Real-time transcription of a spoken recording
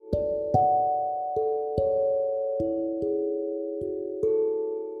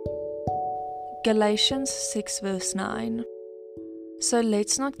Galatians 6 verse 9. So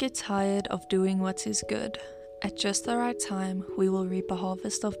let's not get tired of doing what is good. At just the right time, we will reap a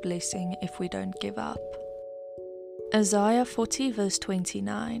harvest of blessing if we don't give up. Isaiah 40 verse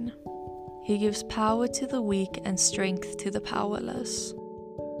 29. He gives power to the weak and strength to the powerless.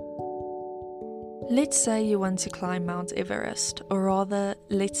 Let's say you want to climb Mount Everest, or rather,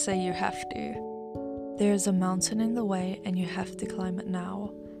 let's say you have to. There is a mountain in the way and you have to climb it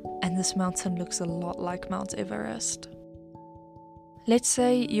now, and this mountain looks a lot like Mount Everest. Let's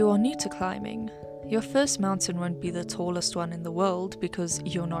say you are new to climbing. Your first mountain won't be the tallest one in the world because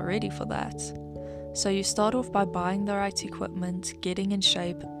you're not ready for that. So you start off by buying the right equipment, getting in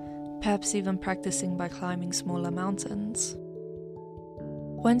shape, perhaps even practicing by climbing smaller mountains.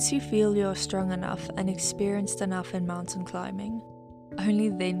 Once you feel you are strong enough and experienced enough in mountain climbing, only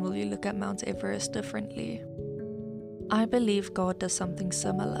then will you look at Mount Everest differently. I believe God does something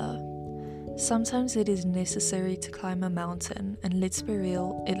similar. Sometimes it is necessary to climb a mountain, and let's be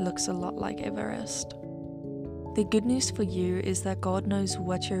real, it looks a lot like Everest. The good news for you is that God knows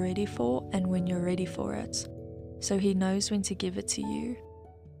what you're ready for and when you're ready for it, so He knows when to give it to you.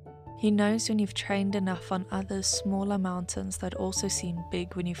 He knows when you've trained enough on other smaller mountains that also seemed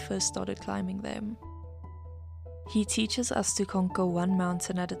big when you first started climbing them. He teaches us to conquer one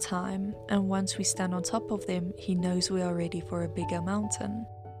mountain at a time, and once we stand on top of them, He knows we are ready for a bigger mountain.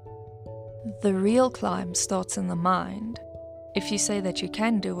 The real climb starts in the mind. If you say that you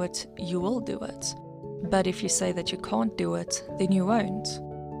can do it, you will do it. But if you say that you can't do it, then you won't.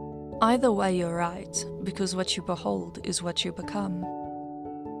 Either way, you're right, because what you behold is what you become.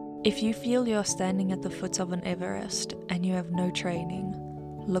 If you feel you're standing at the foot of an Everest and you have no training,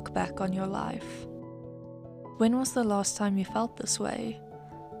 look back on your life. When was the last time you felt this way?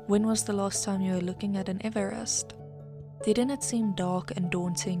 When was the last time you were looking at an Everest? Didn't it seem dark and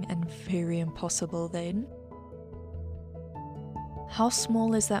daunting and very impossible then? How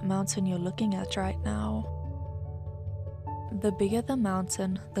small is that mountain you're looking at right now? The bigger the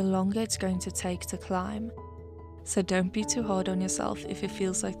mountain, the longer it's going to take to climb. So don't be too hard on yourself if it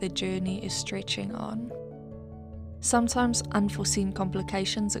feels like the journey is stretching on. Sometimes unforeseen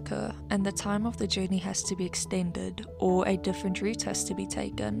complications occur and the time of the journey has to be extended or a different route has to be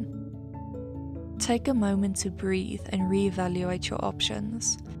taken. Take a moment to breathe and reevaluate your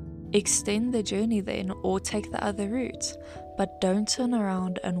options. Extend the journey then or take the other route, but don't turn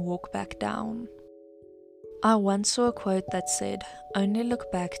around and walk back down. I once saw a quote that said, "Only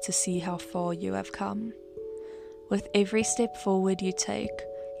look back to see how far you have come." With every step forward you take,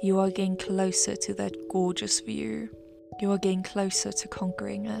 you are getting closer to that gorgeous view. You are getting closer to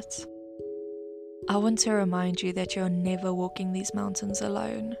conquering it. I want to remind you that you are never walking these mountains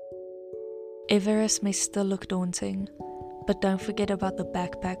alone. Everest may still look daunting, but don't forget about the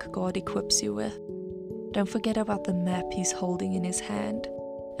backpack God equips you with. Don't forget about the map He's holding in His hand.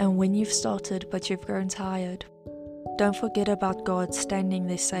 And when you've started but you've grown tired, don't forget about God standing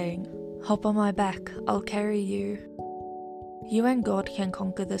there saying, "Hop on my back, I'll carry you." You and God can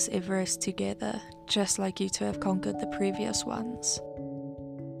conquer this Everest together, just like you two have conquered the previous ones.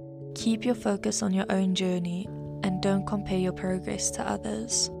 Keep your focus on your own journey and don't compare your progress to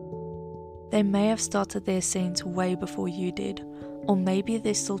others. They may have started their ascent way before you did, or maybe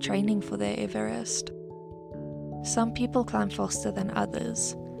they're still training for their Everest. Some people climb faster than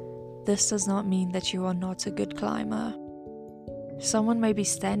others. This does not mean that you are not a good climber. Someone may be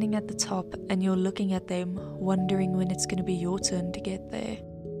standing at the top and you're looking at them, wondering when it's going to be your turn to get there.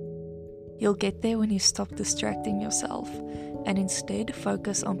 You'll get there when you stop distracting yourself and instead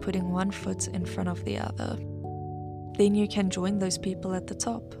focus on putting one foot in front of the other. Then you can join those people at the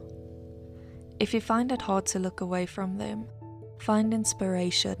top. If you find it hard to look away from them, find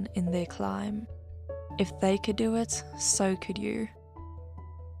inspiration in their climb. If they could do it, so could you.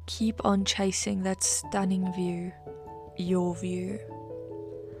 Keep on chasing that stunning view, your view.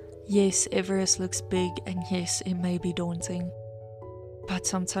 Yes, Everest looks big and yes, it may be daunting. But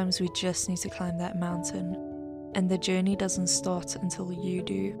sometimes we just need to climb that mountain, and the journey doesn't start until you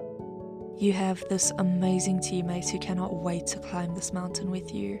do. You have this amazing teammate who cannot wait to climb this mountain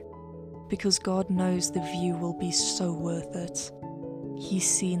with you, because God knows the view will be so worth it. He's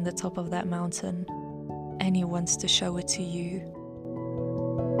seen the top of that mountain, and He wants to show it to you.